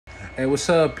Hey, what's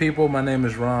up, people? My name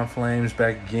is Ron Flames,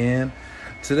 back again.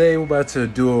 Today, we're about to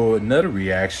do another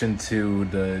reaction to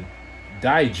the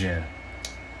Djinn.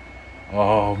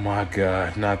 Oh my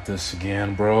god, not this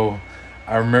again, bro.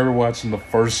 I remember watching the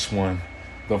first one.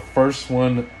 The first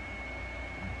one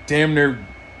damn near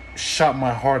shot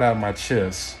my heart out of my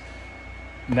chest.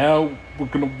 Now, we're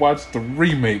gonna watch the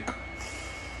remake.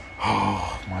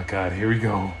 Oh my god, here we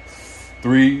go.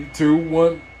 3, 2,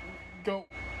 1, go.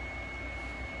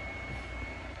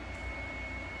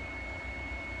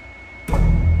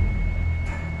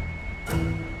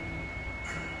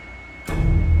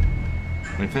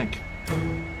 What do you think?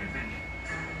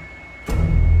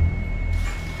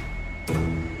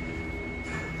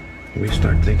 We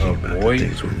start thinking about the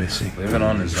things we're missing. Living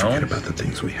on his own. Forget about the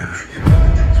things we have.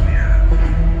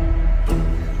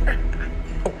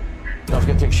 Don't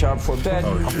forget to take a shower before bed.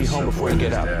 I'll be home before you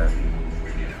get up.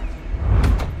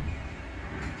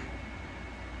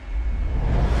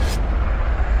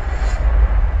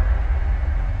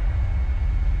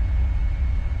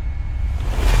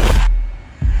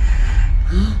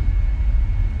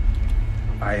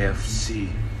 IFC.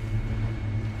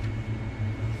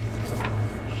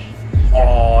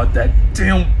 Oh, that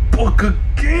damn book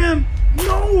again!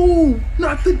 No!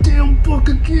 Not the damn book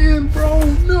again, bro!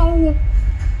 No!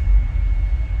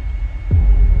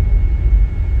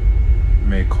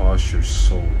 May cost your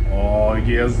soul. Oh,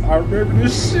 yes, I remember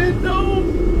this shit, no!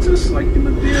 Just like in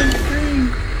the damn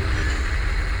thing.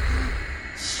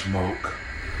 Smoke.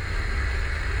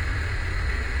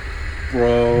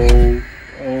 Bro.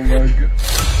 Oh my god.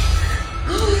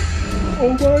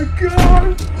 Oh my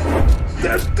god!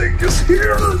 That thing is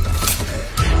here!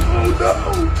 Oh no!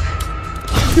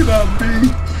 Cannot be!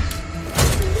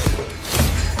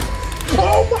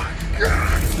 Oh my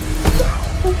god! No!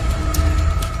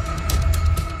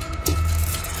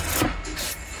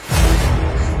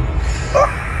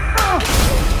 Ah!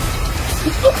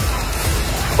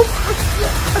 Oh my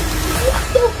god!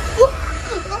 What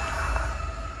the fuck?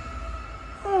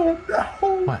 Oh no!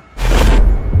 What?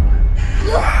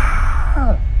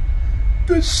 Ah!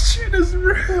 This shit is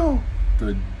real!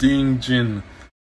 The Djinn.